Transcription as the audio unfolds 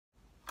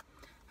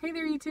Hey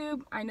there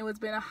YouTube, I know it's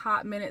been a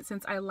hot minute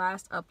since I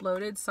last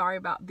uploaded. Sorry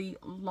about the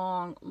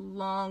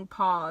long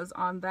pause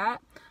on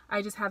that.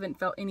 I just haven't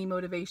felt any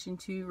motivation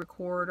to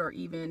record or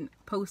even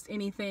post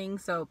anything,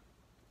 so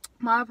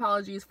my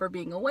apologies for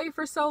being away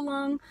for so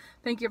long.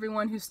 Thank you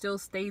everyone who still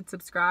stayed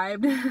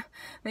subscribed.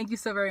 Thank you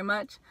so very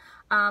much.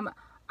 I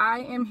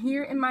am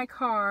here in my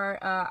car.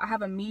 I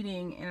have a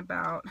meeting in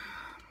about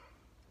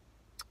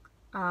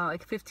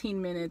like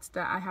 15 minutes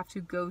that I have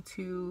to go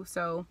to,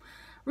 so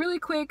really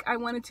quick I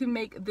wanted to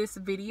make this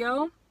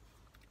video.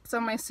 So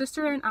my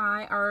sister and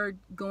I are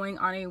going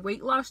on a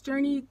weight loss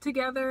journey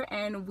together,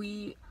 and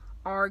we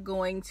are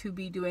going to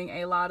be doing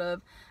a lot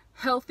of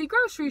healthy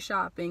grocery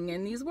shopping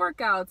and these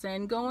workouts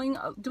and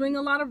doing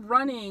a lot of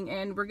running,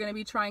 and we're going to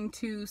be trying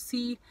to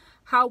see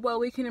how well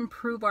we can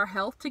improve our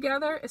health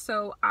together.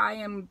 So I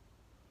am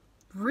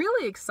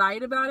really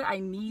excited about it. I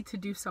need to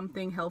do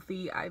something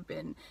healthy. I've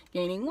been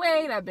gaining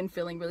weight. I've been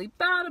feeling really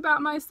bad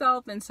about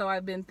myself, and so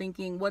I've been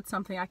thinking what's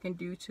something I can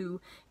do to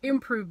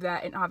improve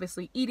that, and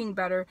obviously eating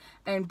better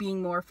and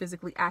being more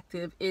physically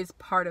active is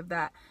part of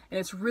that, and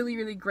it's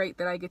really great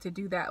that I get to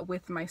do that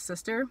with my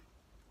sister.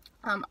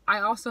 I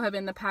also have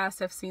in the past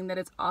seen that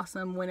it's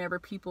awesome whenever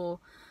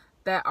people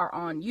that are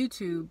on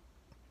YouTube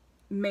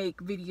make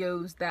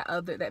videos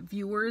that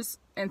viewers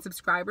and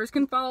subscribers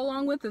can follow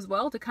along with as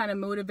well, to kind of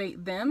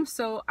motivate them.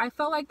 So I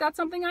felt like that's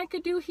something I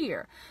could do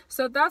here.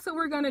 So that's what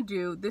we're gonna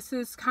do. This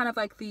is kind of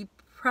like the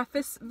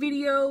preface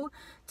video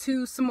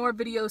to some more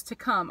videos to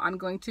come. I'm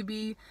going to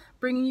be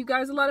bringing you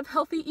guys a lot of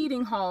healthy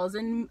eating hauls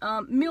and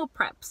meal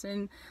preps,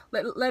 and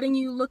letting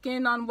you look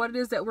in on what it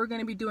is that we're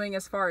going to be doing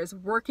as far as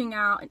working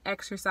out and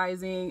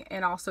exercising,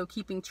 and also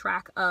keeping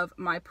track of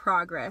my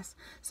progress.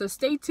 So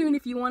stay tuned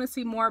if you want to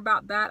see more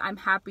about that. I'm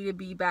happy to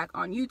be back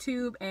on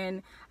YouTube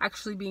and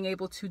actually being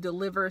able to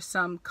deliver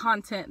some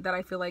content that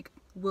I feel like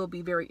will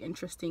be very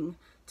interesting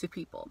to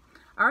people.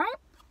 All right,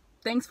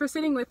 thanks for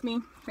sitting with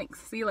me.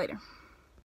 Thanks. See you later.